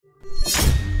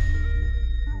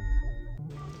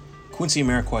Quincy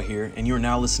Amarikwa here, and you are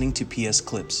now listening to PS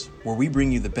Clips, where we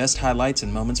bring you the best highlights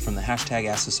and moments from the hashtag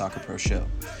Ask the Soccer Pro show.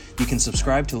 You can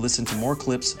subscribe to listen to more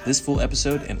clips, this full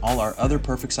episode, and all our other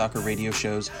Perfect Soccer radio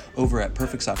shows over at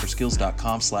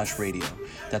perfectsoccerskills.com/radio.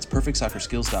 That's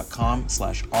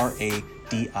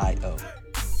perfectsoccerskills.com/RADIO.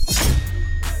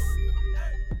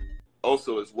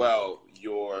 Also, as well,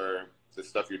 the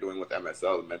stuff you're doing with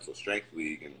MSL, the Mental Strength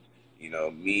League, and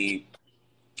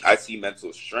I see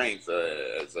mental strength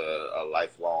as a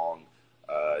lifelong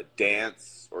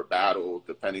dance or battle,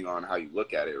 depending on how you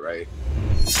look at it, right?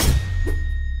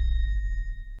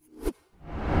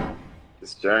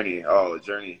 This journey,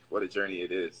 what a journey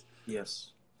it is.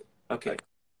 Yes. Okay.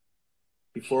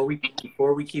 Before we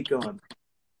keep going,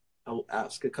 I'll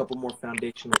ask a couple more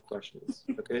foundational questions.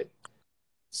 Okay.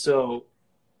 So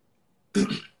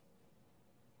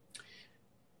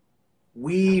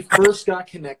we first got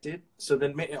connected. So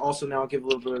then also now I'll give a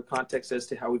little bit of context as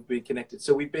to how we've been connected.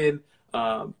 So we've been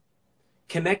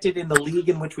connected in the league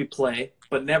in which we play,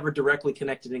 but never directly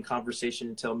connected in conversation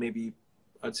until maybe,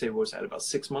 I'd say, what was that, about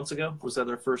 6 months ago? Was that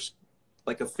our first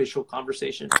official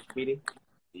conversation meeting?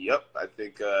 Yep. I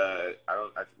think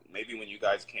maybe when you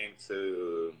guys came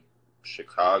to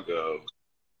Chicago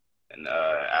and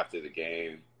after the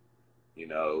game,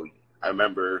 I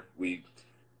remember we've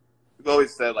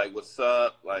always said, what's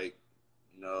up?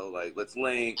 Let's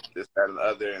link, this, that, and the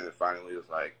other. And then finally it was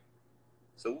like,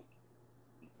 so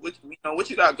what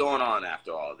you got going on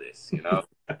after all this? I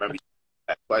remember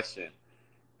that question.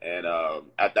 And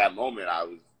at that moment, I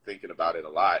was thinking about it a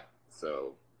lot.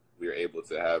 So we were able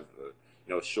to have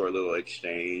a short little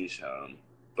exchange.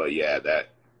 But yeah,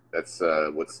 that's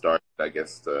what started, I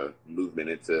guess, the movement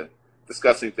into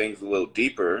discussing things a little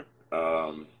deeper.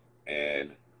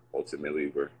 And ultimately,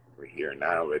 we're here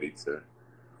now, ready to,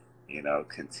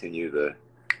 continue the.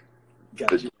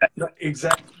 Gotcha. No,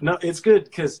 exactly. No, it's good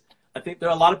because I think there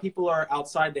are a lot of people are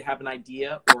outside. They have an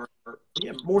idea, or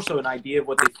more so an idea of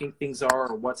what they think things are,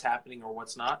 or what's happening, or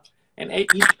what's not. And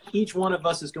each one of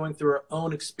us is going through our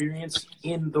own experience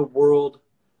in the world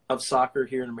of soccer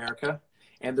here in America,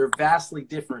 and they're vastly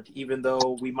different, even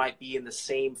though we might be in the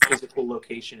same physical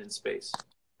location and space,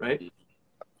 right?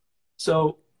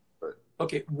 So,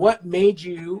 okay, what made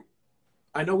you?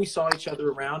 I know we saw each other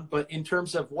around, but in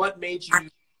terms of what made you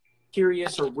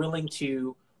curious or willing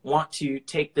to want to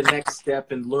take the next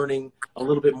step in learning a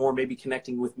little bit more, maybe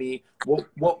connecting with me,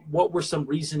 what were some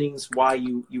reasonings why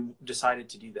you decided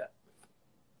to do that?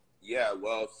 Yeah,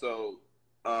 well, so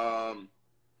I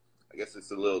guess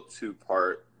it's a little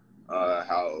two-part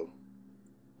how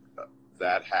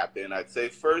that happened. I'd say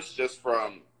first, just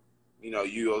from,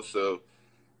 you also,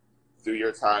 through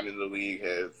your time in the league,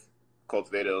 have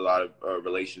cultivated a lot of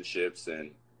relationships,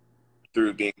 and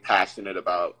through being passionate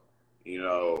about,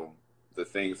 the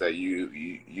things that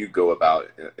you go about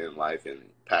in life, and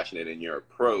passionate in your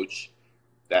approach,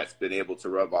 that's been able to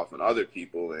rub off on other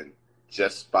people. And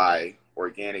just by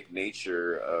organic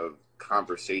nature of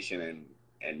conversation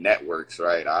and networks,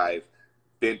 right, I've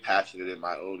been passionate in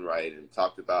my own right and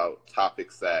talked about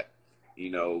topics that,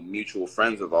 mutual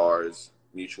friends of ours,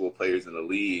 mutual players in the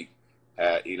league,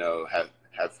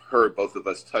 have heard both of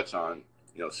us touch on,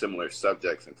 similar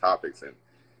subjects and topics. And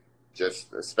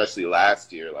just especially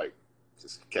last year,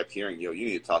 just kept hearing, you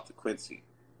need to talk to Quincy.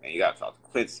 Man, you got to talk to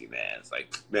Quincy, man. It's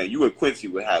like, man, you and Quincy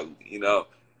would have,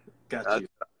 Got you.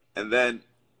 And then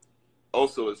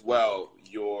also as well,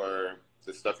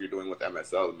 the stuff you're doing with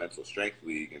MSL, the Mental Strength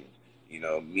League. And,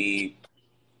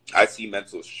 I see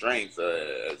mental strength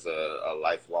as a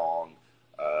lifelong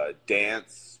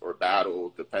dance or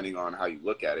battle, depending on how you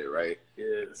look at it, right?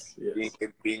 Yes.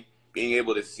 Being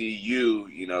able to see you,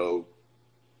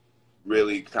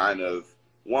 really kind of,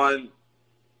 one,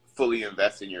 fully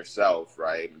invest in yourself,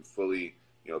 right? And fully,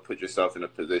 put yourself in a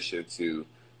position to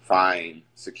find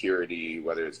security,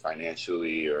 whether it's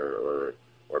financially or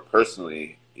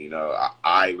personally.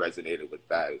 I resonated with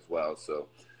that as well. So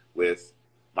with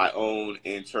my own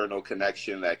internal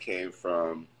connection that came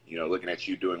from, looking at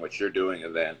you doing what you're doing,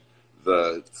 and then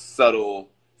the subtle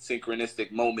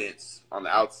synchronistic moments on the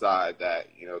outside that,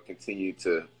 continue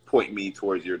to point me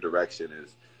towards your direction,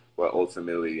 is what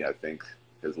ultimately I think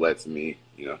has led to me,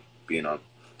 being on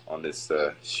this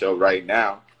show right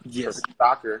now. Yes. Perfect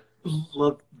Soccer.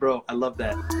 Bro, I love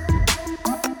that.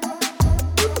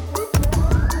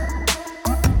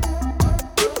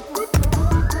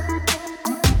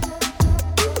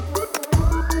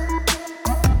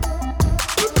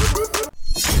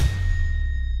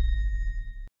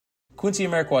 Quincy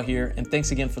Amarikwa here, and thanks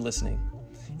again for listening.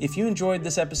 If you enjoyed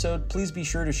this episode, please be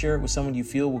sure to share it with someone you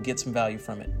feel will get some value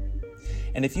from it.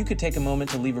 And if you could take a moment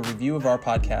to leave a review of our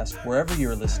podcast wherever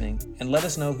you're listening and let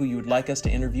us know who you would like us to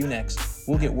interview next,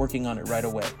 we'll get working on it right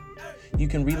away. You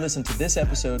can re-listen to this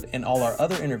episode and all our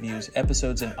other interviews,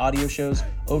 episodes, and audio shows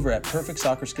over at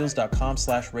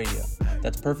perfectsoccerskills.com/radio.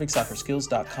 That's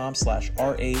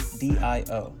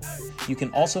perfectsoccerskills.com/RADIO. You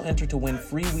can also enter to win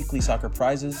free weekly soccer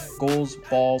prizes, goals,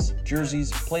 balls,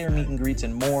 jerseys, player meet and greets,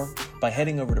 and more by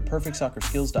heading over to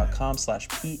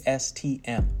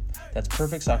perfectsoccerskills.com/PSTM. That's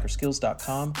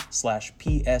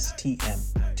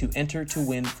perfectsoccerskills.com/PSTM to enter to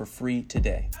win for free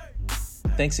today.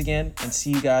 Thanks again, and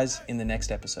see you guys in the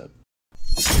next episode.